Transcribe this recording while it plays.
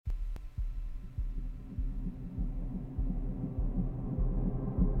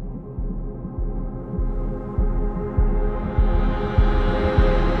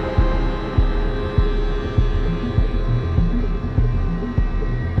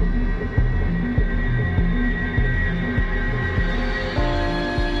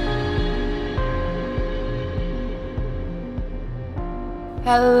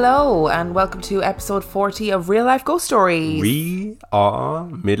Hello and welcome to episode 40 of Real Life Ghost Stories. We are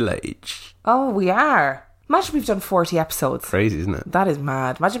middle-aged. Oh, we are. Imagine we've done 40 episodes. Crazy, isn't it? That is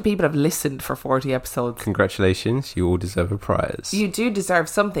mad. Imagine people have listened for 40 episodes. Congratulations, you all deserve a prize. You do deserve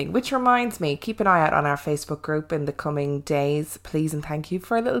something, which reminds me, keep an eye out on our Facebook group in the coming days. Please and thank you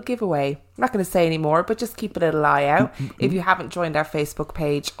for a little giveaway. I'm not going to say any more, but just keep a little eye out. If you haven't joined our Facebook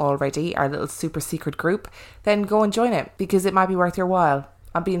page already, our little super secret group, then go and join it because it might be worth your while.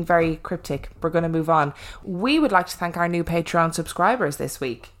 I'm being very cryptic. We're going to move on. We would like to thank our new Patreon subscribers this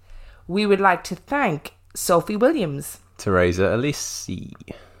week. We would like to thank Sophie Williams, Teresa Alisi,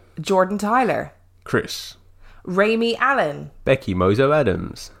 Jordan Tyler, Chris, Rami Allen, Becky Mozo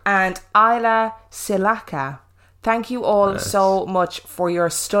Adams, and Isla Silaka. Thank you all so much for your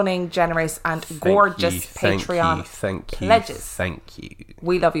stunning, generous and gorgeous Patreon pledges. Thank you.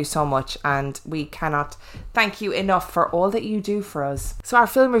 We love you so much and we cannot thank you enough for all that you do for us. So our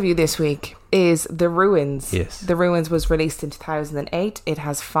film review this week is The Ruins. Yes. The Ruins was released in 2008. It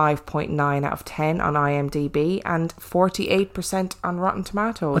has 5.9 out of 10 on IMDb and 48% on Rotten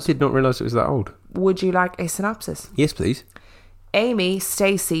Tomatoes. I did not realise it was that old. Would you like a synopsis? Yes, please. Amy,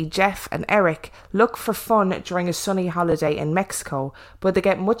 Stacy, Jeff and Eric look for fun during a sunny holiday in Mexico, but they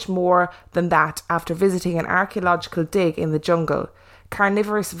get much more than that after visiting an archaeological dig in the jungle.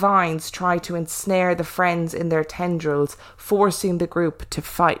 Carnivorous vines try to ensnare the friends in their tendrils, forcing the group to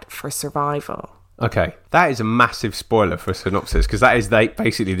fight for survival. Okay, that is a massive spoiler for a synopsis because that is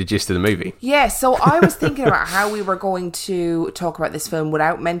basically the gist of the movie. Yeah, so I was thinking about how we were going to talk about this film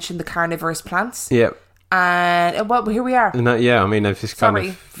without mentioning the carnivorous plants. Yeah. And well, here we are. No, yeah, I mean, I've just kind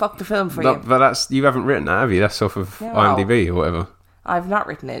of... fuck the film for you. But that's, you haven't written that, have you? That's off of IMDb or whatever. I've not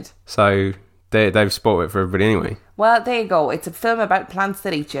written it. So they've spoiled it for everybody anyway. Well, there you go. It's a film about plants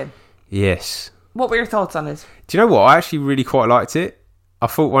that eat you. Yes. What were your thoughts on it? Do you know what? I actually really quite liked it. I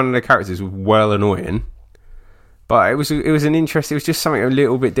thought one of the characters was well annoying, but it was an interest. It was just something a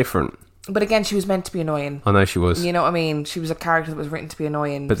little bit different. But again, she was meant to be annoying. I know she was. You know what I mean? She was a character that was written to be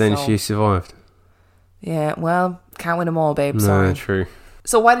annoying. But then she survived. Yeah, well, can't win them all, babe. Sorry. No, true.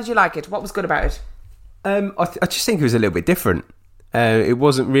 So why did you like it? What was good about it? I just think it was a little bit different. It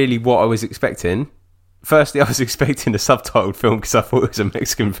wasn't really what I was expecting. Firstly, I was expecting a subtitled film because I thought it was a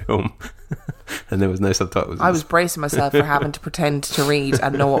Mexican film. And there was no subtitles. I was bracing myself for having to pretend to read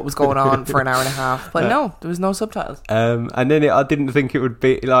and know what was going on for an hour and a half. But no, there was no subtitles. And then I didn't think it would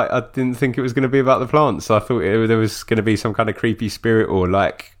be like, I didn't think it was going to be about the plants. I thought there was going to be some kind of creepy spirit or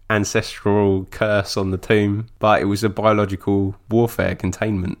like ancestral curse on the tomb. But it was a biological warfare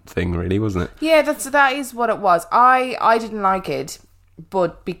containment thing, really, wasn't it? Yeah, that is what it was. I didn't like it.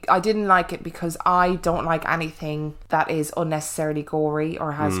 But I didn't like it because I don't like anything that is unnecessarily gory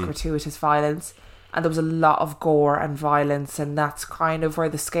or has gratuitous violence. And there was a lot of gore and violence, and that's kind of where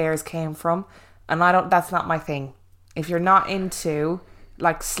the scares came from. And that's not my thing. If you're not into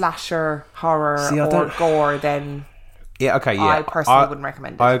like slasher horror or gore, then yeah, okay, yeah. I personally wouldn't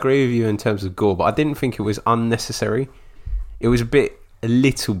recommend it. I agree with you in terms of gore, but I didn't think it was unnecessary. It was a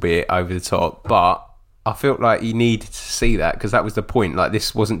little bit over the top, but I felt like you needed to see that because that was the point. Like,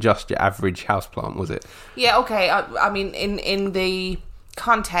 this wasn't just your average houseplant, was it? Yeah, okay. I mean, in the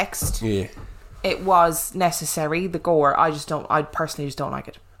context, yeah, it was necessary. The gore, I personally just don't like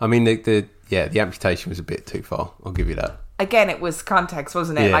it. I mean, the amputation was a bit too far. I'll give you that. Again, it was context,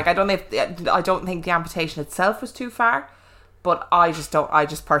 wasn't it? Yeah. Like, I don't think the amputation itself was too far. But I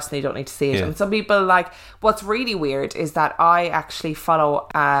just personally don't need to see it. Yeah. And some people, like, what's really weird is that I actually follow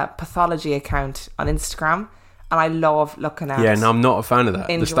a pathology account on Instagram and I love looking at I'm not a fan of that.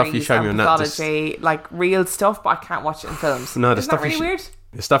 The stuff you show me on that, pathology, like real stuff, but I can't watch it in films. No, Isn't that really weird?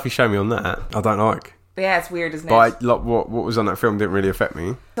 The stuff you show me on that, I don't like. But yeah, it's weird, isn't it? But what was on that film didn't really affect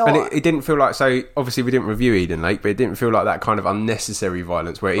me. So, and it didn't feel like... So, obviously, we didn't review Eden Lake, but it didn't feel like that kind of unnecessary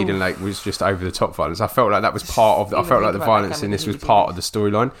violence where Eden Lake was just over-the-top violence. I felt like that was part of... I felt like the violence in this was part of the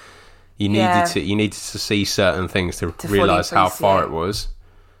storyline. You needed to see certain things to realise how far it was,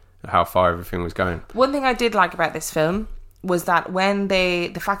 how far everything was going. One thing I did like about this film was that when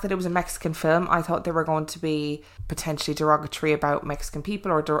the fact that it was a Mexican film, I thought they were going to be potentially derogatory about Mexican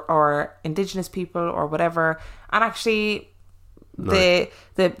people or indigenous people or whatever. And actually, the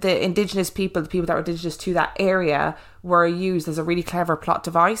indigenous people, the people that were indigenous to that area, were used as a really clever plot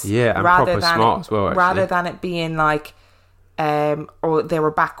device. Yeah, and proper smart as well, actually. Rather than it being like, or they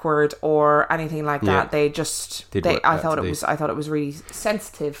were backward or anything like that. They just I thought it was really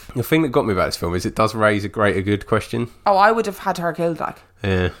sensitive. The thing that got me about this film is it does raise a greater good question. Oh, I would have had her killed, like.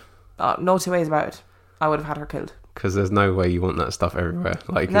 Yeah. No two ways about it. I would have had her killed. Because there's no way you want that stuff everywhere.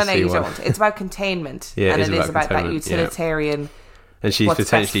 Like, you don't. It's about containment. Yeah, and it is about that containment. utilitarian And she's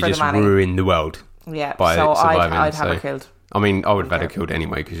potentially just ruined the world. Yeah, by so surviving, I'd have her killed. I mean, I would have had her killed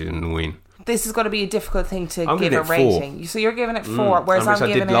anyway because she's annoying. This is going to be a difficult thing to give a 4. rating. So you're giving it 4, whereas I'm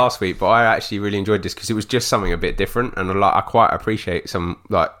giving it... I did last week, but I actually really enjoyed this because it was just something a bit different, and I quite appreciate some,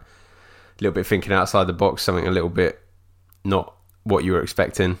 like, a little bit thinking outside the box, something a little bit not what you were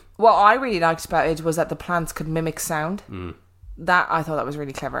expecting. What I really liked about it was that the plants could mimic sound. That, I thought that was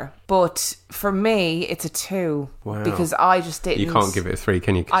really clever. But for me, it's a 2. Wow. Because I just didn't... You can't give it a 3,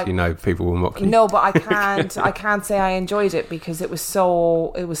 can you? Because you know people will mock you. No, but I can't. I can't say I enjoyed it because it was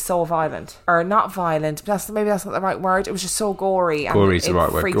so violent. Or not violent, but maybe that's not the right word. It was just so gory. Gory is the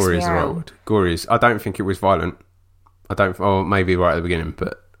right word. Gory is the right word. Gory is... I don't think it was violent. Or maybe right at the beginning,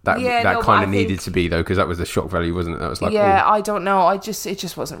 but... That kind of needed to be, though, because that was the shock value, wasn't it? That was like, I don't know. It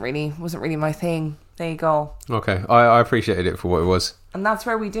just wasn't really my thing. There you go. Okay, I appreciated it for what it was, and that's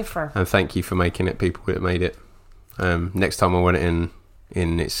where we differ. And thank you for making it. People that made it. Next time I want it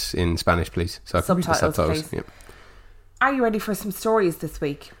in Spanish, please. So I can read the subtitles. Please. Yep. Are you ready for some stories this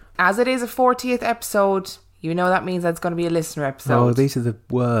week? As it is a 40th episode, you know that means that's going to be a listener episode. Oh, these are the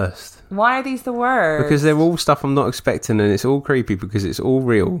worst. Why are these the worst? Because they're all stuff I'm not expecting, and it's all creepy because it's all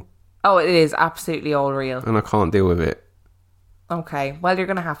real. Oh, it is absolutely all real. And I can't deal with it. Okay, well, you're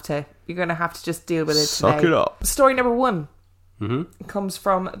going to have to. You're going to have to just deal with it today. Suck it up. Story number 1 comes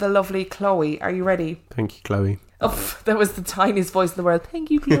from the lovely Chloe. Are you ready? Thank you, Chloe. Oh, that was the tiniest voice in the world.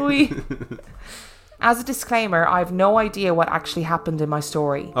 Thank you, Chloe. As a disclaimer, I have no idea what actually happened in my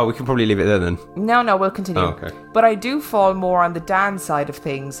story. Oh, we can probably leave it there then. No, we'll continue. Oh, okay. But I do fall more on the Dan side of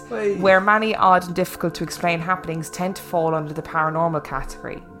things, where many odd and difficult to explain happenings tend to fall under the paranormal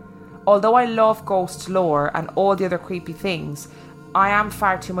category. Although I love ghost lore and all the other creepy things, I am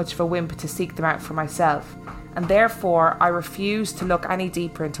far too much of a wimp to seek them out for myself, and therefore I refuse to look any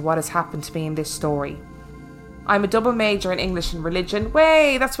deeper into what has happened to me in this story. I'm a double major in English and religion.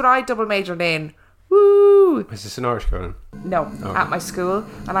 Way, that's what I double majored in. Woo! Is this an Irish girl? No, at my school,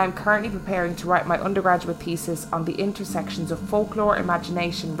 and I'm currently preparing to write my undergraduate thesis on the intersections of folklore,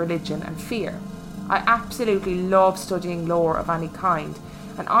 imagination, religion and fear. I absolutely love studying lore of any kind,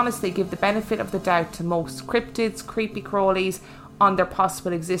 and honestly give the benefit of the doubt to most cryptids, creepy crawlies on their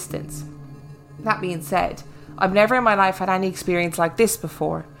possible existence. That being said, I've never in my life had any experience like this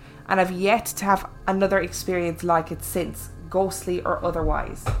before, and I've yet to have another experience like it since, ghostly or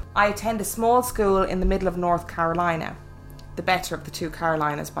otherwise. I attend a small school in the middle of North Carolina, the better of the 2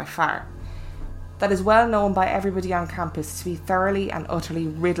 Carolinas by far, that is well known by everybody on campus to be thoroughly and utterly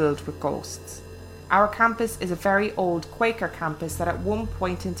riddled with ghosts. Our campus is a very old Quaker campus that at one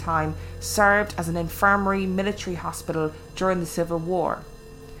point in time served as an infirmary military hospital during the Civil War.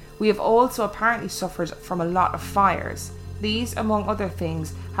 We have also apparently suffered from a lot of fires. These, among other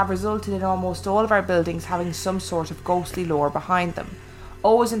things, have resulted in almost all of our buildings having some sort of ghostly lore behind them,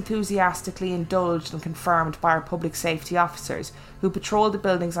 always enthusiastically indulged and confirmed by our public safety officers who patrol the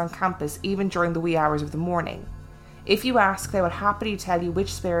buildings on campus even during the wee hours of the morning. If you ask, they will happily tell you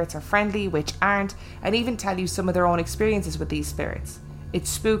which spirits are friendly, which aren't, and even tell you some of their own experiences with these spirits. It's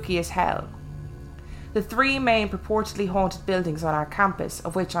spooky as hell. The 3 main purportedly haunted buildings on our campus,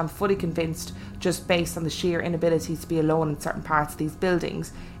 of which I'm fully convinced just based on the sheer inability to be alone in certain parts of these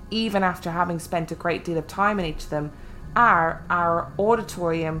buildings, even after having spent a great deal of time in each of them, are our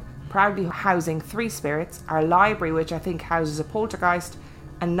auditorium, proudly housing 3 spirits, our library, which I think houses a poltergeist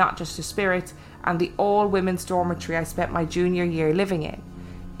and not just a spirit, and the all-women's dormitory I spent my junior year living in.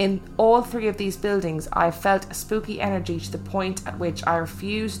 In all 3 of these buildings, I have felt a spooky energy to the point at which I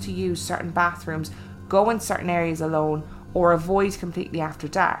refuse to use certain bathrooms, go in certain areas alone, or avoid completely after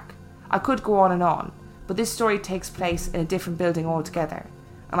dark. I could go on, but this story takes place in a different building altogether,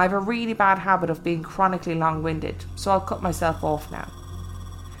 and I have a really bad habit of being chronically long-winded, so I'll cut myself off now.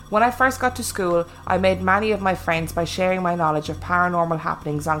 When I first got to school, I made many of my friends by sharing my knowledge of paranormal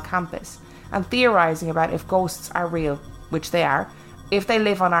happenings on campus, and theorising about if ghosts are real, which they are, if they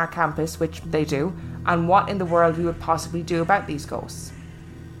live on our campus, which they do, and what in the world we would possibly do about these ghosts.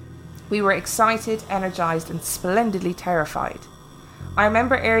 We were excited, energised and splendidly terrified. I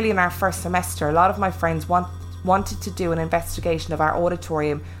remember early in our first semester, a lot of my friends wanted to do an investigation of our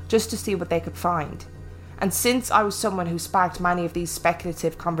auditorium just to see what they could find. And since I was someone who sparked many of these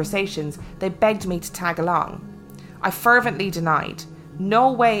speculative conversations, they begged me to tag along. I fervently denied.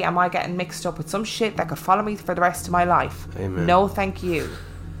 No way am I getting mixed up with some shit that could follow me for the rest of my life. Amen. No thank you.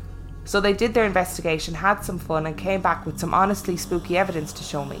 So they did their investigation, had some fun and came back with some honestly spooky evidence to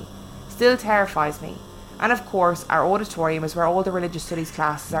show me. Still terrifies me. And of course, our auditorium is where all the religious studies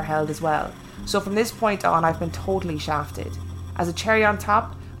classes are held as well. So from this point on, I've been totally shafted. As a cherry on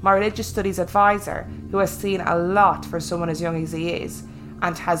top, my religious studies advisor, who has seen a lot for someone as young as he is,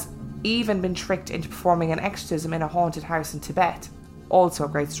 and has even been tricked into performing an exorcism in a haunted house in Tibet, also a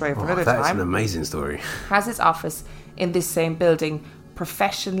great story for another time. That's an amazing story. Has his office in this same building,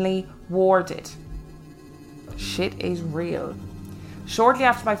 professionally warded. Shit is real. Shortly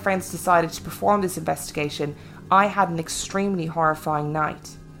after my friends decided to perform this investigation, I had an extremely horrifying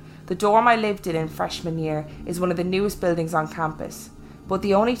night. The dorm I lived in freshman year is one of the newest buildings on campus, but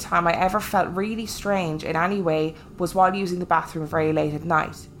the only time I ever felt really strange in any way was while using the bathroom very late at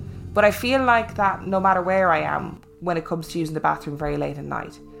night. But I feel like that no matter where I am when it comes to using the bathroom very late at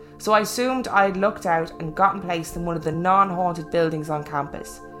night. So I assumed I'd looked out and gotten placed in one of the non-haunted buildings on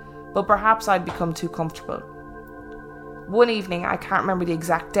campus, but perhaps I'd become too comfortable. One evening, I can't remember the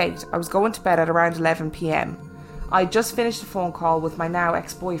exact date, I was going to bed at around 11 p.m. I'd just finished a phone call with my now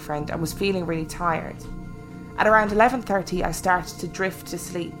ex-boyfriend and was feeling really tired. At around 11:30, I started to drift to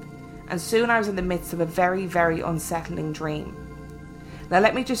sleep, and soon I was in the midst of a very, very unsettling dream. Now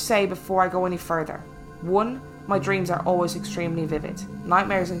let me just say before I go any further, 1, my dreams are always extremely vivid,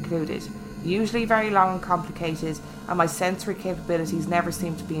 nightmares included, usually very long and complicated, and my sensory capabilities never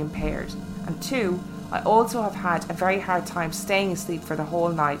seem to be impaired. And 2, I also have had a very hard time staying asleep for the whole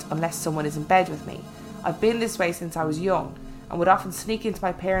night unless someone is in bed with me. I've been this way since I was young, and would often sneak into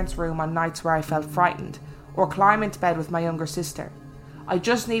my parents' room on nights where I felt frightened, or climb into bed with my younger sister. I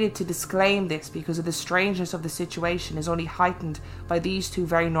just needed to disclaim this because of the strangeness of the situation is only heightened by these two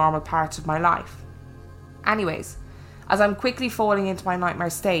very normal parts of my life. Anyways, as I'm quickly falling into my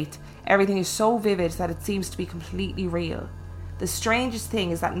nightmare state, everything is so vivid that it seems to be completely real. The strangest thing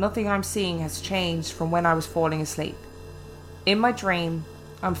is that nothing I'm seeing has changed from when I was falling asleep. In my dream,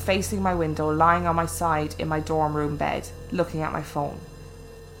 I'm facing my window, lying on my side in my dorm room bed, looking at my phone.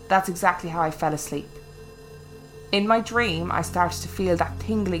 That's exactly how I fell asleep. In my dream, I started to feel that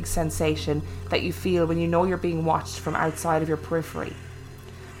tingling sensation that you feel when you know you're being watched from outside of your periphery.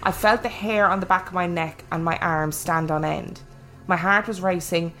 I felt the hair on the back of my neck and my arms stand on end. My heart was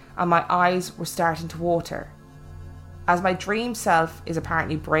racing and my eyes were starting to water. As my dream self is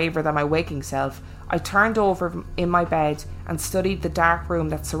apparently braver than my waking self, I turned over in my bed and studied the dark room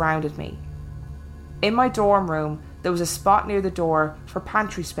that surrounded me. In my dorm room, there was a spot near the door for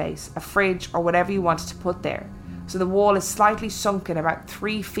pantry space, a fridge or whatever you wanted to put there. So the wall is slightly sunken about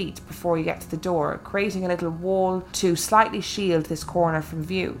 3 feet before you get to the door, creating a little wall to slightly shield this corner from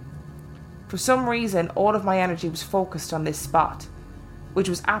view. For some reason, all of my energy was focused on this spot, which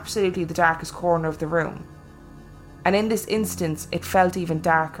was absolutely the darkest corner of the room. And in this instance, it felt even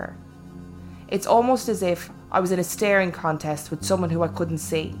darker. It's almost as if I was in a staring contest with someone who I couldn't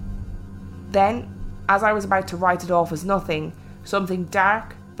see. Then, as I was about to write it off as nothing, something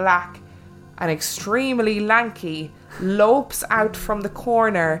dark, black, and extremely lanky lopes out from the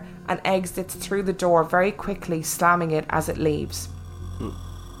corner and exits through the door very quickly, slamming it as it leaves.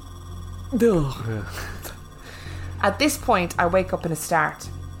 At this point, I wake up in a start,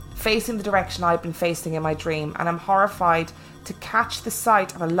 facing the direction I'd been facing in my dream, and I'm horrified to catch the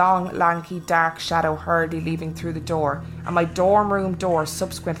sight of a long, lanky, dark shadow hurriedly leaving through the door, and my dorm room door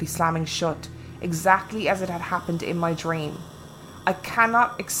subsequently slamming shut, exactly as it had happened in my dream. I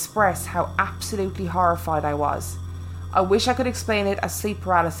cannot express how absolutely horrified I was. I wish I could explain it as sleep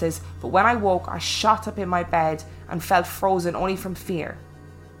paralysis, but when I woke, I shot up in my bed and felt frozen only from fear.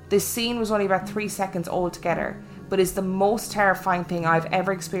 This scene was only about 3 seconds altogether, but is the most terrifying thing I've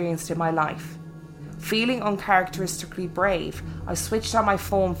ever experienced in my life. Feeling uncharacteristically brave, I switched on my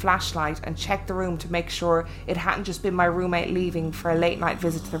phone flashlight and checked the room to make sure it hadn't just been my roommate leaving for a late night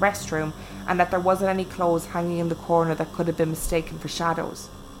visit to the restroom and that there wasn't any clothes hanging in the corner that could have been mistaken for shadows.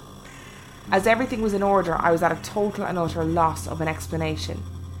 As everything was in order, I was at a total and utter loss of an explanation.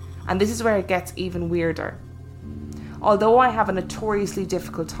 And this is where it gets even weirder. Although I have a notoriously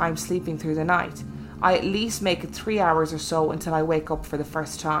difficult time sleeping through the night, I at least make it 3 hours or so until I wake up for the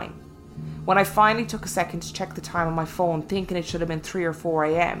first time. When I finally took a second to check the time on my phone, thinking it should have been 3 or 4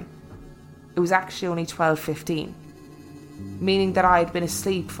 a.m, it was actually only 12:15, meaning that I had been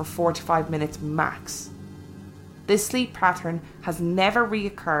asleep for 45 minutes max. This sleep pattern has never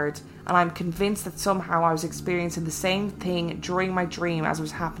reoccurred, and I'm convinced that somehow I was experiencing the same thing during my dream as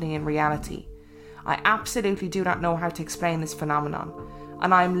was happening in reality. I absolutely do not know how to explain this phenomenon,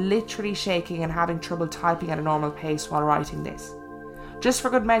 and I am literally shaking and having trouble typing at a normal pace while writing this. Just for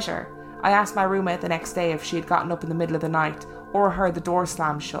good measure, I asked my roommate the next day if she had gotten up in the middle of the night or heard the door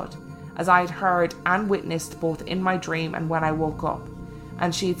slam shut, as I had heard and witnessed both in my dream and when I woke up,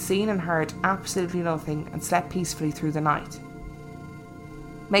 and she had seen and heard absolutely nothing and slept peacefully through the night.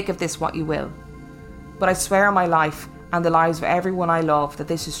 Make of this what you will, but I swear on my life, and the lives of everyone I love that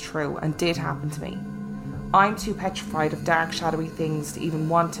this is true and did happen to me. I'm too petrified of dark, shadowy things to even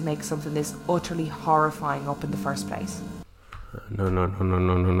want to make something this utterly horrifying up in the first place. No.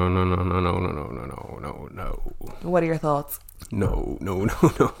 What are your thoughts? No.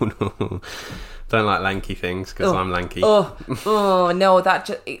 Don't like lanky things because I'm lanky. Oh, no,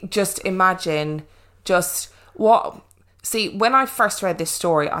 that just imagine just what... See, when I first read this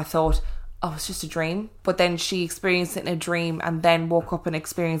story, I thought, oh, it's just a dream. But then she experienced it in a dream and then woke up and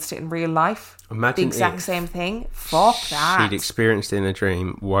experienced it in real life. Imagine the exact same thing. Fuck that. She'd experienced it in a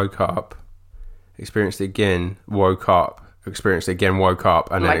dream, woke up, experienced it again, woke up, experienced it again, woke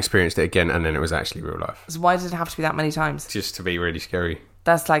up, and then experienced it again, and then it was actually real life. So why did it have to be that many times? Just to be really scary.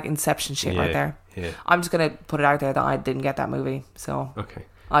 That's like Inception shit right there. Yeah. I'm just going to put it out there that I didn't get that movie. So okay.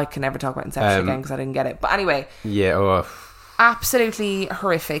 I can never talk about Inception again because I didn't get it. But anyway. Yeah. Absolutely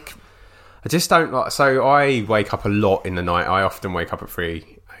horrific. I just don't like... So I wake up a lot in the night. I often wake up at 3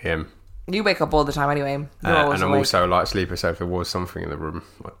 a.m. You wake up all the time anyway. You're always and I'm awake. also a light sleeper, so if there was something in the room,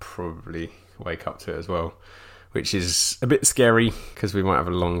 I'd probably wake up to it as well. Which is a bit scary because we might have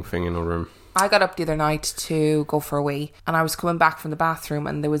a long thing in our room. I got up the other night to go for a wee, and I was coming back from the bathroom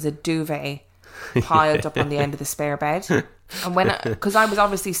and there was a duvet piled up on the end of the spare bed. And because I was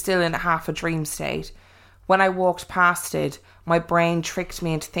obviously still in half a dream state, when I walked past it, my brain tricked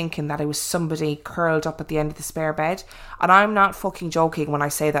me into thinking that it was somebody curled up at the end of the spare bed. And I'm not fucking joking when I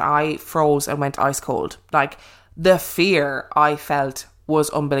say that I froze and went ice cold. Like, the fear I felt was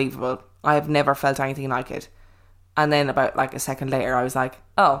unbelievable. I have never felt anything like it. And then about like a second later, I was like,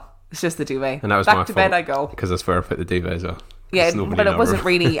 oh, it's just the duvet. And that was back my to fault, bed I go. because that's where I put the duvet as well. Yeah, but it wasn't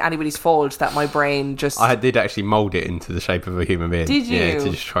really anybody's fault that my brain just... I did actually mould it into the shape of a human being. Did you? Yeah, to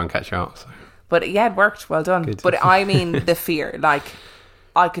just try and catch out. So. But yeah, it worked. Well done. Good. But I mean the fear. Like,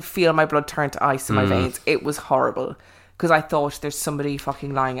 I could feel my blood turn to ice in my veins. It was horrible. Because I thought there's somebody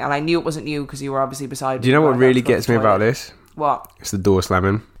fucking lying. And I knew it wasn't you because you were obviously beside me. Do you know what really gets me about this? What? It's the door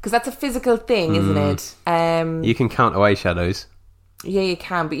slamming. Because that's a physical thing, isn't it? You can count away shadows. Yeah, you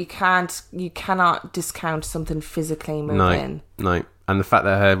can, but you cannot discount something physically moving. No. And the fact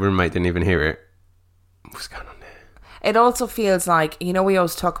that her roommate didn't even hear it. What's going on there? It also feels like, you know, we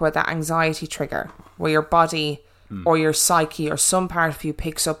always talk about that anxiety trigger where your body or your psyche or some part of you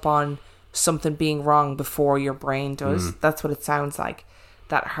picks up on something being wrong before your brain does. That's what it sounds like.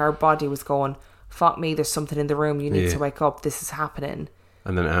 That her body was going, fuck me, there's something in the room, you need to wake up, this is happening.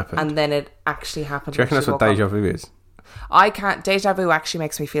 And then it happened. And then it actually happened. Do you reckon that's what deja vu is? Deja vu actually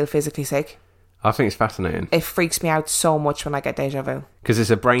makes me feel physically sick. I think it's fascinating. It freaks me out so much when I get deja vu. Because it's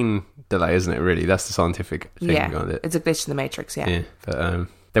a brain delay, isn't it, really? That's the scientific thing behind it. It's a glitch in the matrix, yeah. But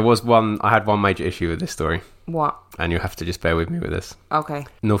there was I had one major issue with this story. What? And you'll have to just bear with me with this. Okay.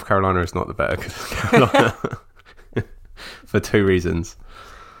 North Carolina is not the better Carolina. For 2 reasons.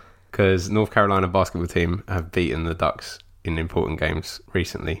 Because North Carolina basketball team have beaten the Ducks in important games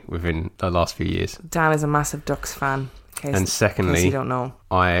recently, within the last few years. Dan is a massive Ducks fan. And secondly, you don't know,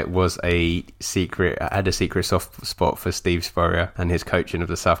 I had a secret soft spot for Steve Spurrier and his coaching of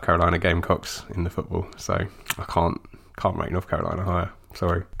the South Carolina Gamecocks in the football. So I can't rate North Carolina higher.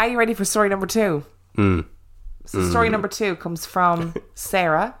 Sorry. Are you ready for story number 2? So story number 2 comes from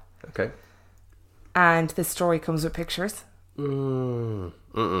Sarah. Okay. And this story comes with pictures. Woohoo!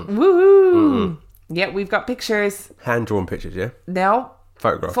 Yeah, we've got pictures. Hand-drawn pictures, yeah? No.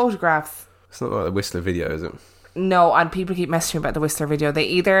 Photographs. It's not like the Whistler video, is it? No, and people keep messaging me about the Whistler video. They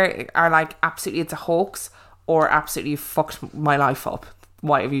either are like, absolutely it's a hoax, or absolutely fucked my life up.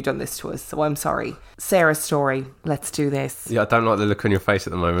 Why have you done this to us? So I'm sorry. Sarah's story. Let's do this. Yeah, I don't like the look on your face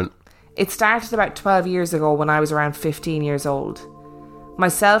at the moment. It started about 12 years ago when I was around 15 years old.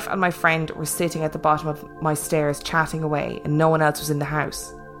 Myself and my friend were sitting at the bottom of my stairs chatting away, and no one else was in the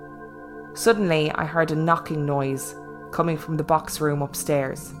house. Suddenly, I heard a knocking noise coming from the box room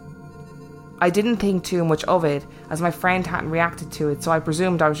upstairs. I didn't think too much of it, as my friend hadn't reacted to it, so I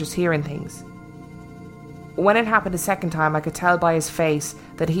presumed I was just hearing things. When it happened a second time, I could tell by his face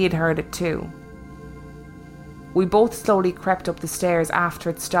that he had heard it too. We both slowly crept up the stairs after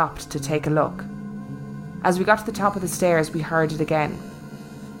it stopped to take a look. As we got to the top of the stairs, we heard it again.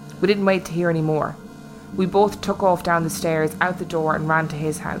 We didn't wait to hear any more. We both took off down the stairs, out the door, and ran to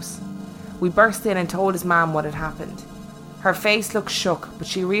his house. We burst in and told his mum what had happened. Her face looked shook, but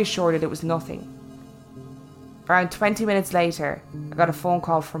she reassured it was nothing. Around 20 minutes later, I got a phone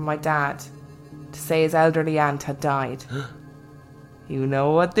call from my dad to say his elderly aunt had died. You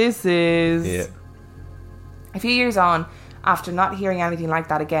know what this is. Yeah. A few years on, after not hearing anything like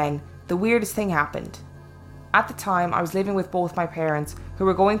that again, the weirdest thing happened. At the time, I was living with both my parents, who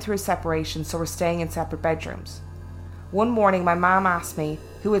were going through a separation, so were staying in separate bedrooms. One morning my mum asked me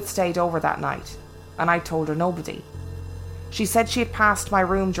who had stayed over that night, and I told her nobody. She said she had passed my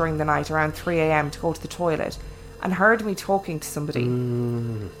room during the night around 3 a.m. to go to the toilet and heard me talking to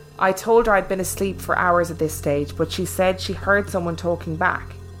somebody. I told her I'd been asleep for hours at this stage, but she said she heard someone talking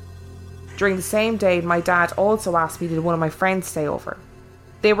back. During the same day, my dad also asked me did one of my friends stay over.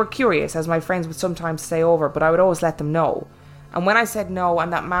 They were curious, as my friends would sometimes stay over, but I would always let them know. And when I said no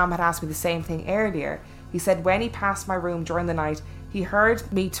and that Mum had asked me the same thing earlier, he said when he passed my room during the night, he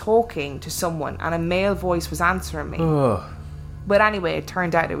heard me talking to someone and a male voice was answering me. But anyway, it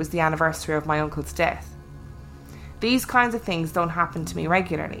turned out it was the anniversary of my uncle's death. These kinds of things don't happen to me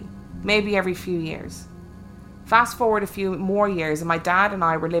regularly, maybe every few years. Fast forward a few more years and my dad and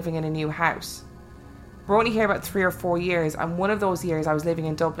I were living in a new house. We're only here about 3 or 4 years, and one of those years I was living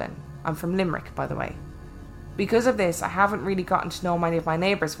in Dublin. I'm from Limerick, by the way. Because of this, I haven't really gotten to know many of my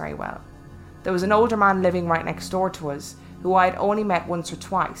neighbours very well. There was an older man living right next door to us, who I had only met once or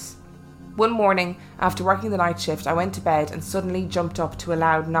twice. One morning, after working the night shift, I went to bed and suddenly jumped up to a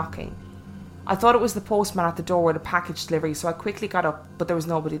loud knocking. I thought it was the postman at the door with a package delivery, so I quickly got up, but there was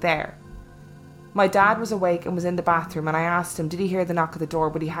nobody there. My dad was awake and was in the bathroom, and I asked him did he hear the knock at the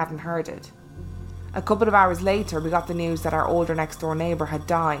door, but he hadn't heard it. A couple of hours later, we got the news that our older next door neighbour had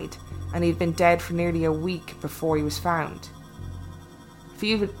died, and he'd been dead for nearly a week before he was found. A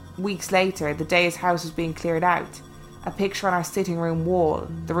few weeks later, the day his house was being cleared out, a picture on our sitting room wall,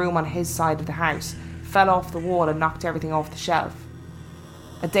 the room on his side of the house, fell off the wall and knocked everything off the shelf.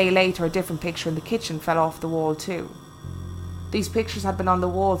 A day later, a different picture in the kitchen fell off the wall too. These pictures had been on the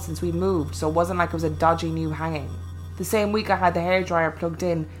wall since we moved, so it wasn't like it was a dodgy new hanging. The same week I had the hairdryer plugged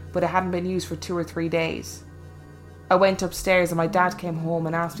in, but it hadn't been used for 2 or 3 days. I went upstairs and my dad came home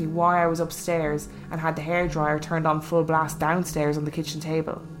and asked me why I was upstairs and had the hairdryer turned on full blast downstairs on the kitchen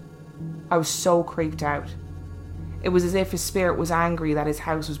table. I was so creeped out. It was as if his spirit was angry that his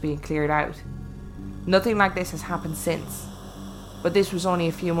house was being cleared out. Nothing like this has happened since, but this was only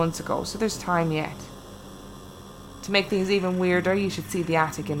a few months ago, so there's time yet. To make things even weirder, you should see the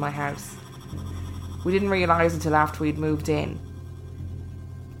attic in my house. We didn't realise until after we'd moved in,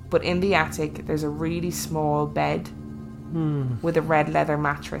 but in the attic there's a really small bed with a red leather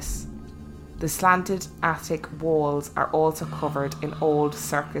mattress. The slanted attic walls are also covered in old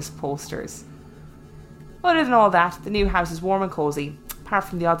circus posters. Other than all that, the new house is warm and cosy, apart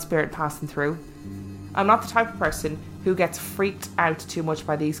from the odd spirit passing through. I'm not the type of person who gets freaked out too much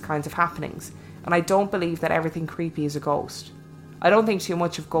by these kinds of happenings, and I don't believe that everything creepy is a ghost. I don't think too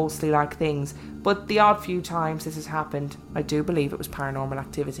much of ghostly-like things, but the odd few times this has happened, I do believe it was paranormal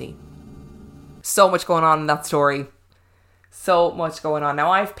activity. So much going on in that story. So much going on.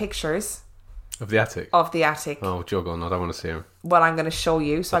 Now I have pictures of the attic. Oh, jog on! I don't want to see him. Well, I'm going to show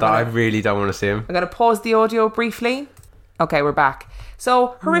you. So I really don't want to see him. I'm going to pause the audio briefly. Okay, we're back.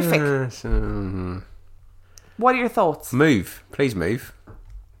 So horrific. What are your thoughts? Move, please move.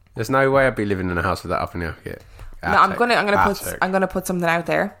 There's no way I'd be living in a house with that up in the attic. No, I'm gonna put something out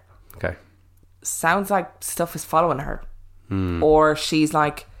there. Okay. Sounds like stuff is following her, or she's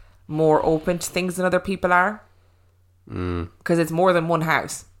like more open to things than other people are. Because it's more than one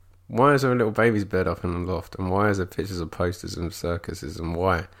house. Why is there a little baby's bed up in the loft? And why is there pictures of posters and circuses? And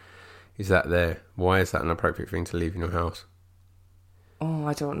why is that there? Why is that an appropriate thing to leave in your house? Oh,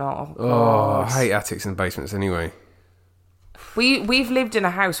 I don't know. Oh, I hate attics and basements anyway. We've lived in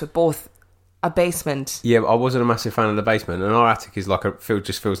a house with both a basement. Yeah, but I wasn't a massive fan of the basement, and our attic is like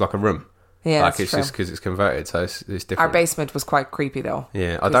feels like a room. Yeah, like it's true. Just because it's converted, so it's different. Our basement was quite creepy though.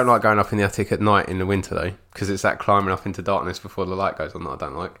 Yeah, I don't like going up in the attic at night in the winter though, because it's that climbing up into darkness before the light goes on that I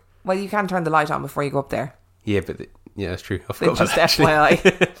don't like. Well, you can turn the light on before you go up there. Yeah, but that's true. I forgot about just that.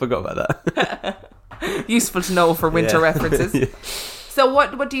 FYI. Forgot about that. Useful to know for winter references. Yeah. So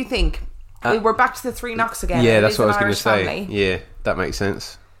what do you think? We're back to the 3 knocks again. Yeah, that's what I was going to say. Family. Yeah, that makes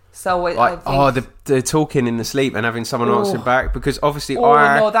sense. So I think... they're talking in the sleep and having someone answer back, because obviously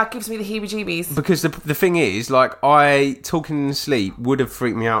no, that gives me the heebie-jeebies. Because the thing is, like, I talking in the sleep would have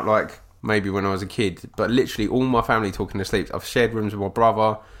freaked me out, like maybe when I was a kid, but literally all my family talking in the sleep. I've shared rooms with my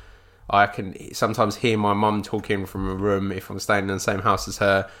brother. I can sometimes hear my mum talking from a room if I'm staying in the same house as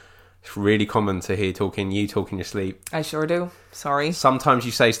her. It's really common to hear you talk in your sleep. I sure do. Sorry. Sometimes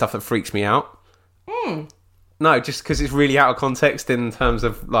you say stuff that freaks me out. No, just because it's really out of context in terms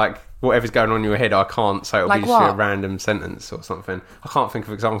of, like, whatever's going on in your head, I can't, so it'll like be just a random sentence or something. I can't think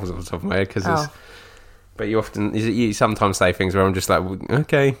of examples off the top of my head, because but you sometimes say things where I'm just like,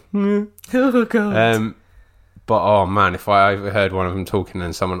 okay. Oh, God. But, oh, man, if I overheard one of them talking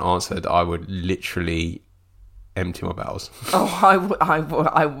and someone answered, I would literally empty my bowels. Oh, I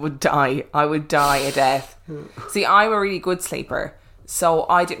would die. I would die a death. See, I'm a really good sleeper, so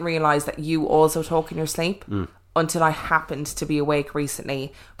I didn't realise that you also talk in your sleep until I happened to be awake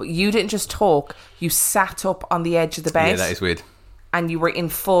recently. But you didn't just talk, you sat up on the edge of the bed. Yeah, that is weird. And you were in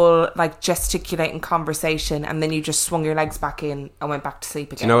full, like, gesticulating conversation, and then you just swung your legs back in and went back to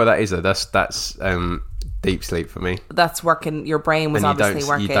sleep again. Do you know what that is, though? That's deep sleep for me. That's working. Your brain was obviously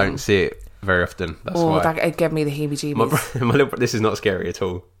working. You don't see it very often. That's why. It gave me the heebie-jeebies. This is not scary at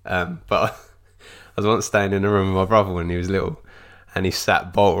all. But I was once staying in a room with my brother when he was little, and he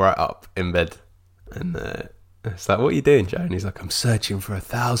sat bolt right up in bed. And it's like, what are you doing, Joe? And he's like, I'm searching for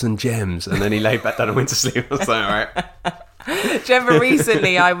 1,000 gems. And then he laid back down and went to sleep. I was like, all right. Do you remember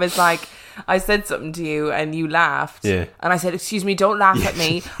recently I was like, I said something to you and you laughed. Yeah. And I said, excuse me, don't laugh at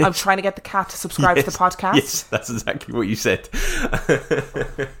me. I'm trying to get the cat to subscribe to the podcast. Yes, that's exactly what you said.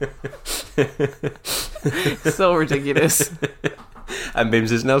 So ridiculous. And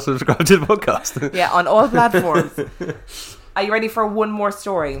Bims is now subscribed to the podcast. Yeah, on all platforms. Are you ready for one more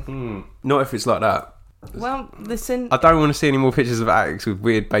story? Not if it's like that. Well, listen. I don't want to see any more pictures of attics with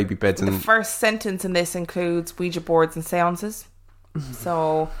weird baby beds. The first sentence in this includes Ouija boards and seances.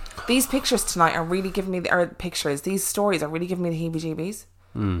 So these pictures tonight are really giving me these stories are really giving me the heebie-jeebies.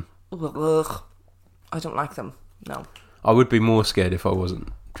 Ugh. I don't like them. No. I would be more scared if I wasn't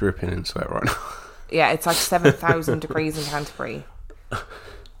dripping in sweat right now. Yeah, it's like 7,000 degrees in Canterbury.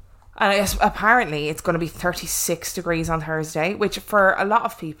 And apparently it's going to be 36 degrees on Thursday, which for a lot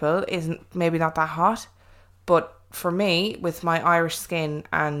of people isn't maybe not that hot. But for me, with my Irish skin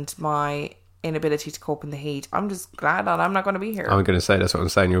and my inability to cope in the heat, I'm just glad that I'm not going to be here. I'm going to say that's what I'm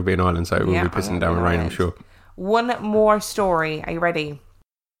saying. You'll be in Ireland, so it will be pissing down with rain, I'm sure. One more story. Are you ready?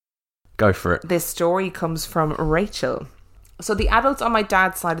 Go for it. This story comes from Rachel. So the adults on my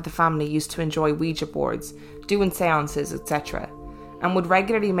dad's side of the family used to enjoy Ouija boards, doing seances, etc., and would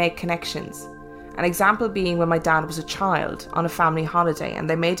regularly make connections. An example being when my dad was a child on a family holiday and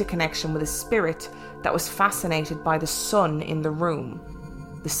they made a connection with a spirit that was fascinated by the sun in the room,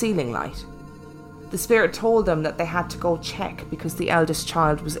 the ceiling light. The spirit told them that they had to go check because the eldest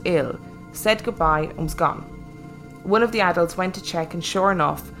child was ill, said goodbye and was gone. One of the adults went to check and sure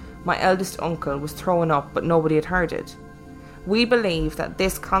enough, my eldest uncle was throwing up but nobody had heard it. We believe that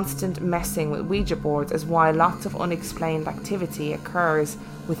this constant messing with Ouija boards is why lots of unexplained activity occurs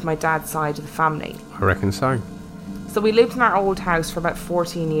with my dad's side of the family. I reckon so. So we lived in our old house for about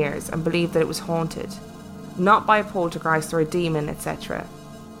 14 years and believed that it was haunted. Not by a poltergeist or a demon, etc.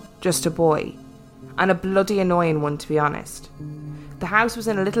 Just a boy. And a bloody annoying one, to be honest. The house was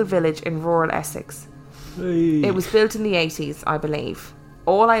in a little village in rural Essex. Hey. It was built in the 80s, I believe.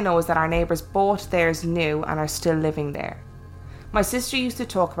 All I know is that our neighbours bought theirs new and are still living there. My sister used to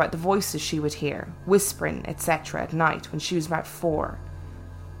talk about the voices she would hear, whispering, etc. at night when she was about 4.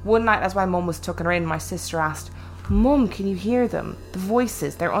 One night as my mum was tucking her in, my sister asked, "Mum, can you hear them? The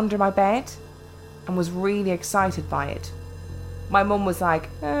voices, they're under my bed?" And was really excited by it. My mum was like,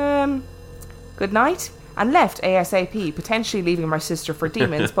 good night, and left ASAP, potentially leaving my sister for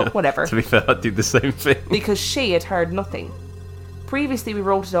demons, but whatever. To be fair, I'd do the same thing. Because she had heard nothing. Previously we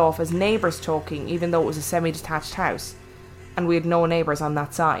wrote it off as neighbours talking, even though it was a semi-detached house. And we had no neighbours on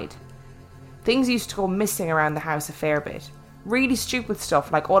that side. Things used to go missing around the house a fair bit. Really stupid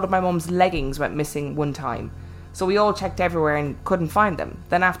stuff, like all of my mum's leggings went missing one time. So we all checked everywhere and couldn't find them.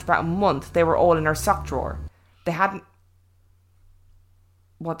 Then after about a month, they were all in her sock drawer. They hadn't...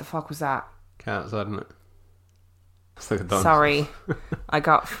 What the fuck was that? Cat outside, isn't it? It's like a dog. Sorry. I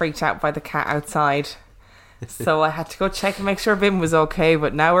got freaked out by the cat outside. So I had to go check and make sure Bim was okay,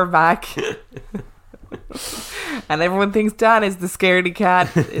 but now we're back. And everyone thinks Dan is the scaredy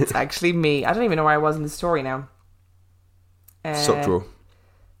cat. It's actually me. I don't even know where I was in the story now. Sock drawer.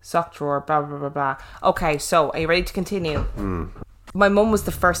 Sock drawer, blah, blah, blah, blah. Okay, so are you ready to continue? My mum was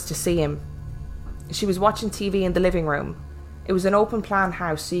the first to see him. She was watching TV in the living room. It was an open plan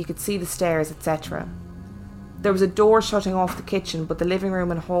house, so you could see the stairs, etc. There was a door shutting off the kitchen, but the living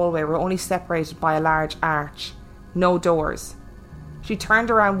room and hallway were only separated by a large arch. No doors. She turned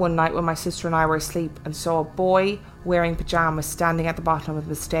around one night when my sister and I were asleep and saw a boy wearing pyjamas standing at the bottom of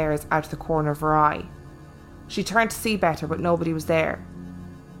the stairs out of the corner of her eye. She turned to see better, but nobody was there.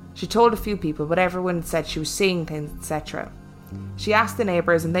 She told a few people, but everyone had said she was seeing things, etc. She asked the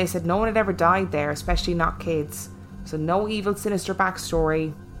neighbours and they said no one had ever died there, especially not kids. So no evil, sinister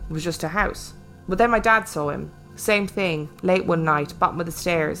backstory. It was just a house. But then my dad saw him. Same thing, late one night, bottom of the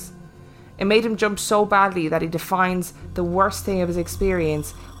stairs. It made him jump so badly that he defines the worst thing of his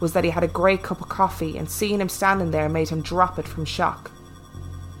experience was that he had a great cup of coffee and seeing him standing there made him drop it from shock.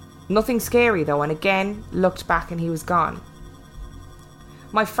 Nothing scary though, and again looked back and he was gone.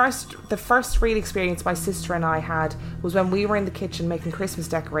 The first real experience my sister and I had was when we were in the kitchen making Christmas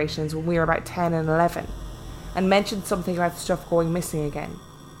decorations when we were about 10 and 11, and mentioned something about stuff going missing again.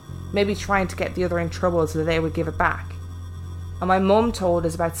 Maybe trying to get the other in trouble so that they would give it back. And my mum told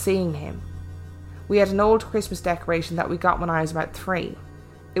us about seeing him. We had an old Christmas decoration that we got when I was about 3.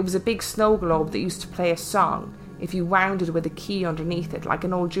 It was a big snow globe that used to play a song if you wound it with a key underneath it, like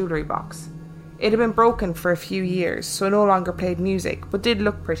an old jewellery box. It had been broken for a few years, so it no longer played music, but did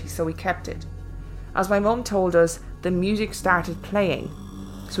look pretty, so we kept it. As my mum told us, the music started playing,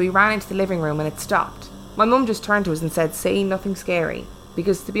 so we ran into the living room and it stopped. My mum just turned to us and said, "Say nothing scary,"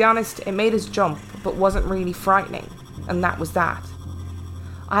 because to be honest, it made us jump, but wasn't really frightening, and that was that.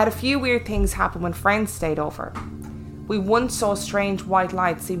 I had a few weird things happen when friends stayed over. We once saw strange white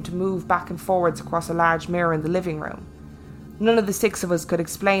lights seem to move back and forwards across a large mirror in the living room. None of the 6 of us could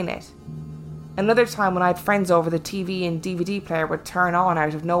explain it. Another time when I had friends over, the TV and DVD player would turn on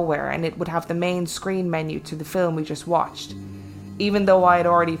out of nowhere and it would have the main screen menu to the film we just watched, even though I had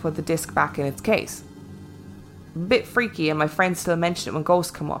already put the disc back in its case. A bit freaky, and my friends still mention it when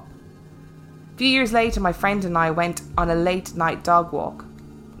ghosts come up. A few years later, my friend and I went on a late night dog walk,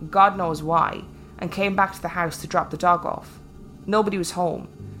 God knows why, and came back to the house to drop the dog off. Nobody was home.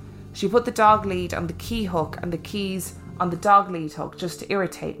 She put the dog lead on the key hook and the keys on the dog lead hook just to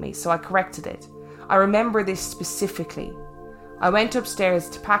irritate me, so I corrected it. I remember this specifically. I went upstairs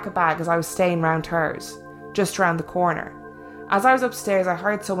to pack a bag as I was staying round hers, just round the corner. As I was upstairs, I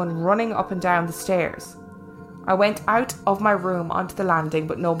heard someone running up and down the stairs. I went out of my room onto the landing,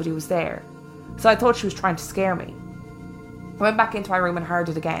 but nobody was there, so I thought she was trying to scare me. I went back into my room and heard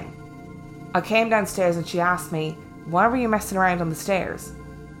it again. I came downstairs and she asked me, "Why were you messing around on the stairs?"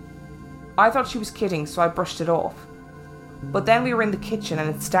 I thought she was kidding, so I brushed it off. But then we were in the kitchen and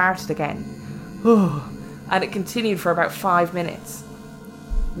it started again. And it continued for about 5 minutes.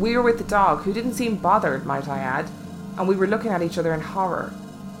 We were with the dog, who didn't seem bothered, might I add, and we were looking at each other in horror.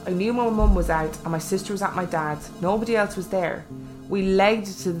 I knew my mum was out and my sister was at my dad's. Nobody else was there. We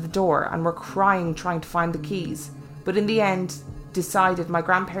legged to the door and were crying trying to find the keys, but in the end decided my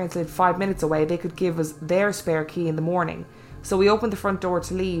grandparents lived 5 minutes away. They could give us their spare key in the morning. So we opened the front door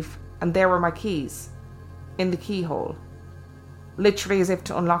to leave, and there were my keys, in the keyhole, literally as if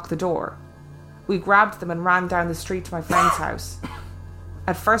to unlock the door. We grabbed them and ran down the street to my friend's house.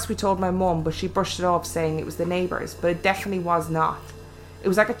 At first we told my mum, but she brushed it off saying it was the neighbours, but it definitely was not. It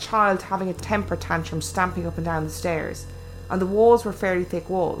was like a child having a temper tantrum, stamping up and down the stairs, and the walls were fairly thick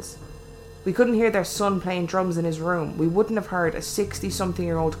walls. We couldn't hear their son playing drums in his room. We wouldn't have heard a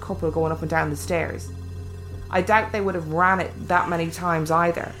 60-something-year-old couple going up and down the stairs. I doubt they would have ran it that many times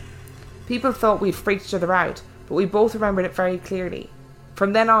either. People thought we'd freaked each other out, but we both remembered it very clearly.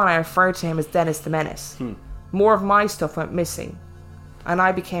 From then on, I referred to him as Dennis the Menace. More of my stuff went missing, and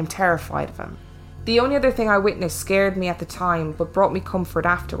I became terrified of him. The only other thing I witnessed scared me at the time, but brought me comfort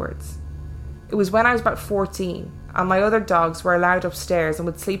afterwards. It was when I was about 14, and my other dogs were allowed upstairs and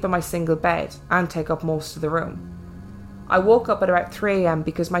would sleep in my single bed and take up most of the room. I woke up at about 3 a.m.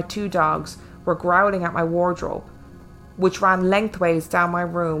 because my 2 dogs were growling at my wardrobe, which ran lengthways down my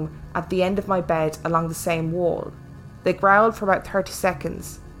room at the end of my bed along the same wall. They growled for about 30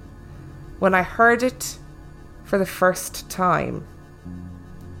 seconds. When I heard it for the first time,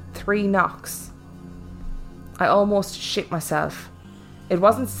 3 knocks, I almost shit myself. It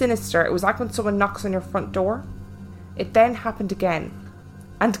wasn't sinister, it was like when someone knocks on your front door. It then happened again,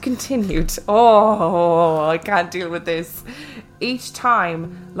 and continued. Oh, I can't deal with this. Each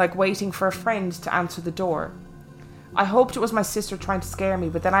time, like waiting for a friend to answer the door. I hoped it was my sister trying to scare me,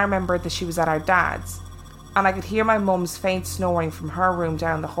 but then I remembered that she was at our dad's, and I could hear my mum's faint snoring from her room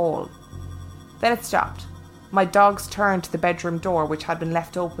down the hall. Then it stopped. My dogs turned to the bedroom door, which had been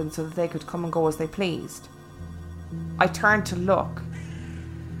left open so that they could come and go as they pleased. I turned to look,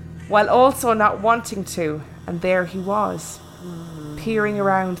 while also not wanting to, and there he was, peering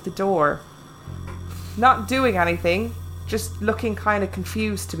around the door. Not doing anything, just looking kind of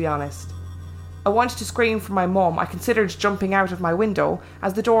confused, to be honest. I wanted to scream for my mum. I considered jumping out of my window,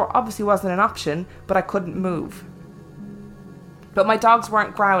 as the door obviously wasn't an option, but I couldn't move. But my dogs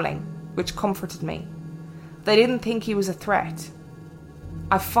weren't growling, which comforted me. They didn't think he was a threat.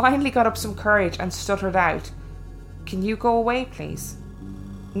 I finally got up some courage and stuttered out, "Can you go away, please?"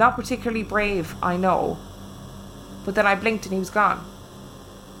 Not particularly brave, I know, but then I blinked and he was gone.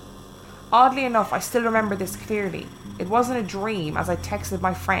 Oddly enough, I still remember this clearly. It wasn't a dream, as I texted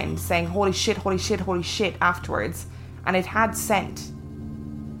my friend saying holy shit, holy shit, holy shit afterwards, and it had sent.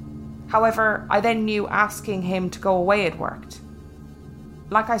 However, I then knew asking him to go away had worked.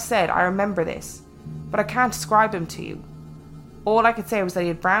 Like I said, I remember this, but I can't describe him to you. All I could say was that he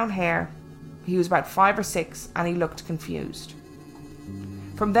had brown hair, he was about 5 or 6, and he looked confused.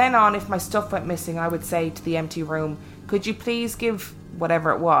 From then on, if my stuff went missing, I would say to the empty room, could you please give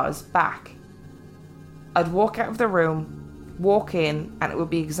whatever it was back? I'd walk out of the room, walk in, and it would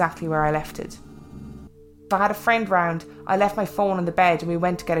be exactly where I left it. If I had a friend round, I left my phone on the bed and we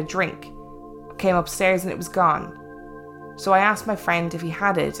went to get a drink. I came upstairs and it was gone. So I asked my friend if he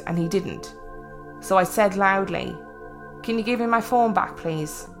had it, and he didn't. So I said loudly, can you give me my phone back,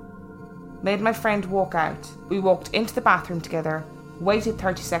 please? Made my friend walk out. We walked into the bathroom together, waited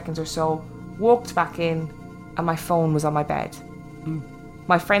 30 seconds or so, walked back in, and my phone was on my bed.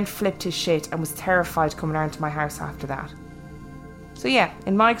 My friend flipped his shit and was terrified coming around to my house after that. So yeah,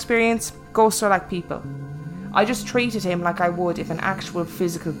 in my experience, ghosts are like people. I just treated him like I would if an actual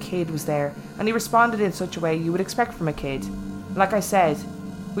physical kid was there, and he responded in such a way you would expect from a kid. Like I said,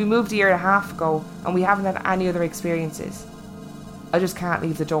 we moved a year and a half ago and we haven't had any other experiences. I just can't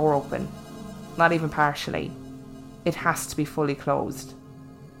leave the door open. Not even partially. It has to be fully closed.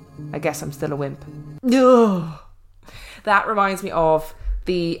 I guess I'm still a wimp. Ugh. That reminds me of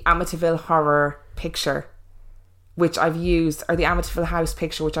the Amityville horror picture, which I've used, or the Amityville house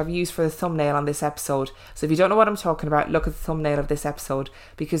picture, which I've used for the thumbnail on this episode. So if you don't know what I'm talking about, look at the thumbnail of this episode,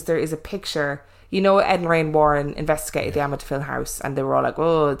 because there is a picture. You know, Ed and Rain Warren investigated the Amityville house, and they were all like,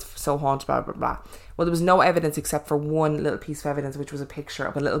 oh, it's so haunted, blah, blah, blah. Well, there was no evidence except for one little piece of evidence, which was a picture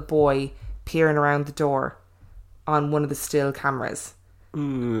of a little boy peering around the door on one of the still cameras.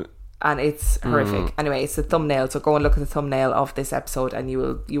 And it's horrific. Anyway, it's the thumbnail, so go and look at the thumbnail of this episode and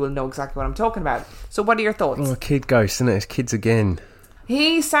you will know exactly what I'm talking about. So what are your thoughts? Oh, kid ghost, isn't it? It's kids again.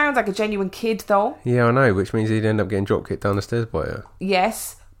 He sounds like a genuine kid though. Yeah, I know, which means he'd end up getting drop kicked down the stairs by her.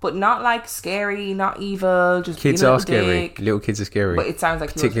 Yes, but not like scary, not evil, just kids are scary. Dick. Little kids are scary. But it sounds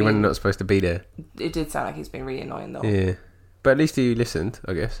like particularly when they're not supposed to be there. It did sound like he's been really annoying though. Yeah. But at least he listened,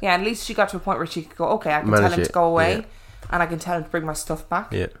 I guess. Yeah, at least she got to a point where she could go, okay, I can tell him to go away, and I can tell him to bring my stuff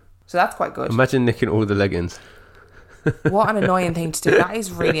back. Yeah. So that's quite good. Imagine nicking all the leggings. What an annoying thing to do. That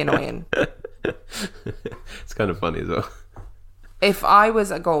is really annoying. It's kind of funny as well. If I was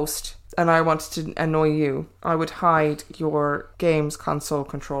a ghost and I wanted to annoy you, I would hide your games console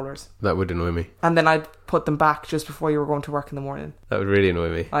controllers. That would annoy me. And then I'd put them back just before you were going to work in the morning. That would really annoy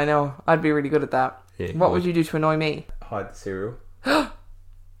me. I know. I'd be really good at that. Yeah, what would you do to annoy me? Hide the cereal.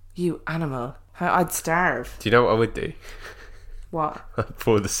 You animal. I'd starve. Do you know what I would do? What? I'd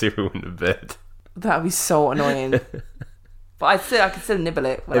pour the cereal in the bed. That would be so annoying. But I could still nibble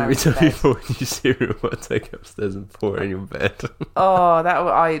it. Every time you pour in your cereal, I'd take it upstairs and pour it in your bed. Oh, that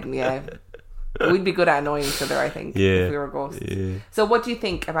would, yeah. We'd be good at annoying each other, I think, if we were ghosts. Yeah. So what do you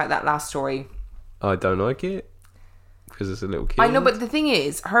think about that last story? I don't like it. Because it's a little kid. I know, but the thing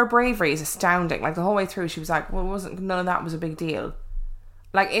is, her bravery is astounding. Like, the whole way through, she was like, well, none of that was a big deal.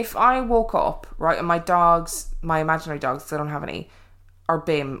 Like, if I woke up, right, and my dogs, my imaginary dogs, because I don't have any, or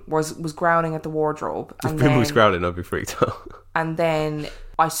Bim, was growling at the wardrobe. If Bim was growling, I'd be freaked out. And then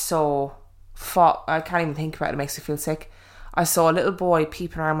I saw, I can't even think about it, it makes me feel sick. I saw a little boy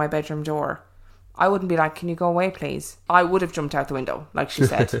peeping around my bedroom door. I wouldn't be like, can you go away, please? I would have jumped out the window, like she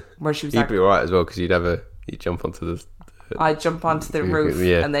said. Where she was You'd be alright as well, because you'd jump onto the... I'd jump onto the roof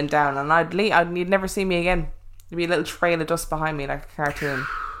and then down, and I'd leave. You'd never see me again. There'd be a little trail of dust behind me like a cartoon.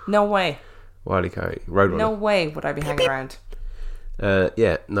 No way. Wile E. Coyote. Roadrunner. No way would I be hanging around.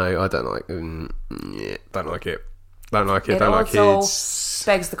 Yeah, no, I don't like don't like it. Don't like it, don't like it. It also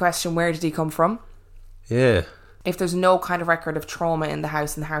begs the question, where did he come from? Yeah. If there's no kind of record of trauma in the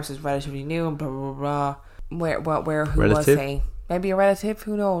house, and the house is relatively new, and blah, blah, blah, who was he? Maybe a relative,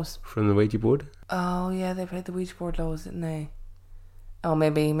 who knows? From the Ouija board? Oh, yeah, they played the Ouija board loads, didn't they? Oh,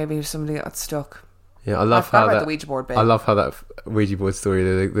 maybe somebody got stuck. Yeah, I love how the Ouija board bit. I love how that Ouija board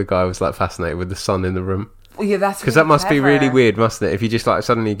story, the guy was like fascinated with the sun in the room. Well, yeah, that's because that must be really weird, mustn't it? If you just like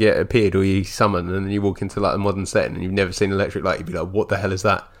suddenly get appeared or you summon and then you walk into like a modern setting and you've never seen electric light, you'd be like, what the hell is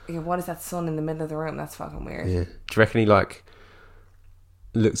that? Yeah, what is that sun in the middle of the room? That's fucking weird. Yeah. Do you reckon he like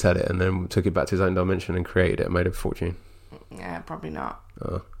looked at it and then took it back to his own dimension and created it and made a fortune? Yeah, probably not.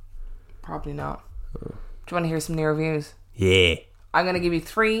 Oh. Probably not. Oh. Do you want to hear some new reviews? Yeah. I'm going to give you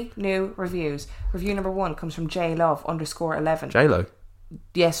 3 new reviews. Review number 1 comes from JLove_11. J-Lo?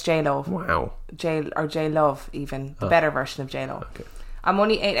 Yes, J-Love. Wow. J-Love even. The better version of J-Lo. Okay. I'm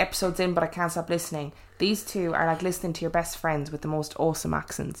only 8 episodes in, but I can't stop listening. These two are like listening to your best friends with the most awesome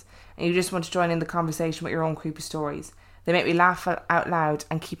accents. And you just want to join in the conversation with your own creepy stories. They make me laugh out loud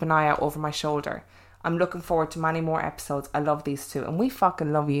and keep an eye out over my shoulder. I'm looking forward to many more episodes. I love these two. And we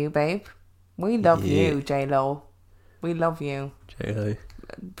fucking love you, babe. We love you, J-Lo. We love you. J-Lo.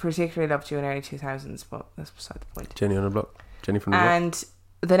 Particularly loved you in early 2000s, but that's beside the point. Jenny on the Block. Jenny from the block. And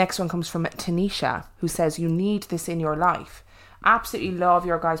the next one comes from Tanisha, who says, you need this in your life. Absolutely love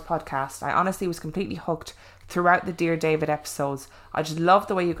your guys' podcast. I honestly was completely hooked throughout the Dear David episodes. I just love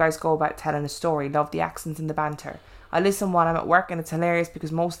the way you guys go about telling a story. Love the accents and the banter. I listen while I'm at work and it's hilarious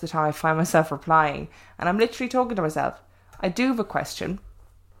because most of the time I find myself replying and I'm literally talking to myself. I do have a question.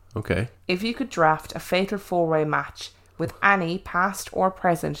 Okay. If you could draft a fatal 4-way match with any past or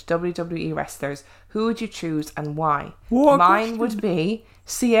present WWE wrestlers, who would you choose and why? What Mine would be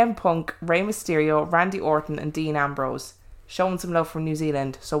CM Punk, Rey Mysterio, Randy Orton and Dean Ambrose. Showing some love from New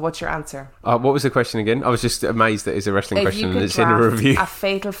Zealand. So what's your answer? What was the question again? I was just amazed that it's a wrestling question and it's in a draft review. A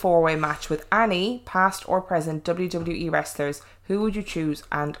fatal 4-way match with any past or present WWE wrestlers, who would you choose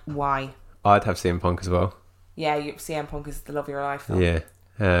and why? I'd have CM Punk as well. Yeah, CM Punk is the love of your life, though. Yeah.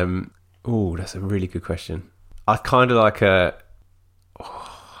 That's a really good question. I'd kind of like I'd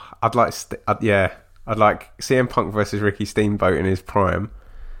like CM Punk versus Ricky Steamboat in his prime,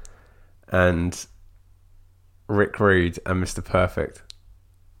 and Rick Rude and Mr. Perfect.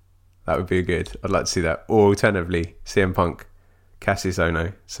 That would be good. I'd like to see that. Or alternatively, CM Punk, Cassius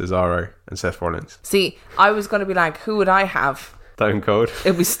Ohno, Cesaro, and Seth Rollins. See, I was going to be like, who would I have? Stone Cold.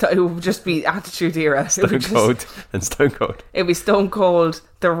 It would just be Attitude Era. Stone Cold. It'd be Stone Cold,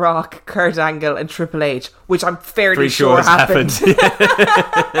 The Rock, Kurt Angle, and Triple H, which I'm fairly sure happened.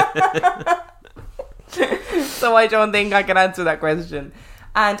 Yeah. So I don't think I can answer that question.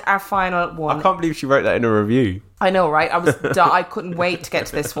 And our final one. I can't believe she wrote that in a review. I know, right? I couldn't wait to get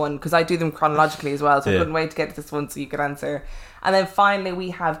to this one because I do them chronologically as well. So I couldn't wait to get to this one so you could answer. And then finally we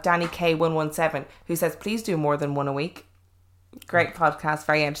have Danny K117 who says, please do more than one a week. Great podcast,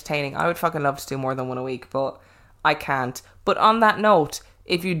 very entertaining. I would fucking love to do more than one a week, but I can't. But on that note,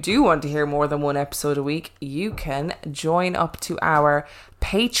 if you do want to hear more than one episode a week, you can join up to our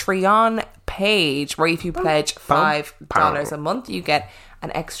Patreon page where if you pledge $5 a month, you get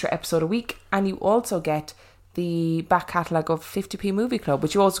an extra episode a week, and you also get the back catalogue of 50p Movie Club,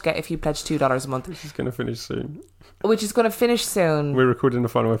 which you also get if you pledge $2 a month. Which is going to finish soon. We're recording the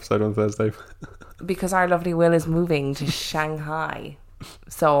final episode on Thursday. Because our lovely Will is moving to Shanghai.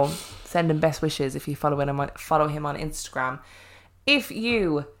 So send him best wishes if you follow him on Instagram. If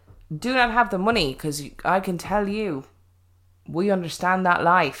you do not have the money, because I can tell you, we understand that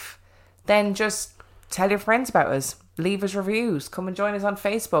life, then just tell your friends about us. Leave us reviews. Come and join us on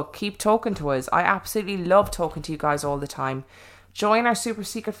Facebook. Keep talking to us. I absolutely love talking to you guys all the time. Join our super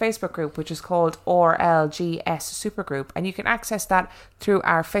secret Facebook group, which is called RLGS Supergroup, and you can access that through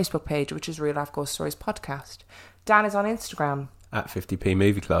our Facebook page, which is Real Life Ghost Stories Podcast. Dan is on Instagram at 50p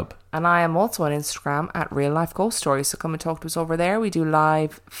Movie Club, and I am also on Instagram at Real Life Ghost Stories. So come and talk to us over there. We do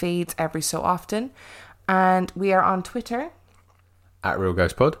live feeds every so often, and we are on Twitter at Real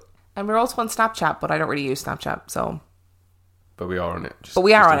Ghost Pod, and we're also on Snapchat, but I don't really use Snapchat, so. But we are on it.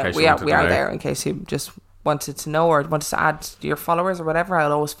 We are there in case you just wanted to know or wanted to add your followers or whatever.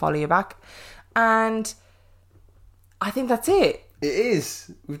 I'll always follow you back. And I think that's it. It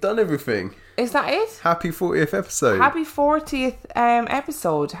is. We've done everything. Is that it? Happy 40th episode. Happy 40th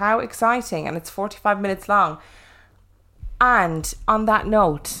episode. How exciting. And it's 45 minutes long. And on that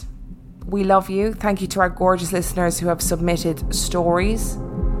note, we love you. Thank you to our gorgeous listeners who have submitted stories.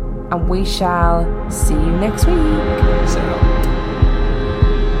 And we shall see you next week. So.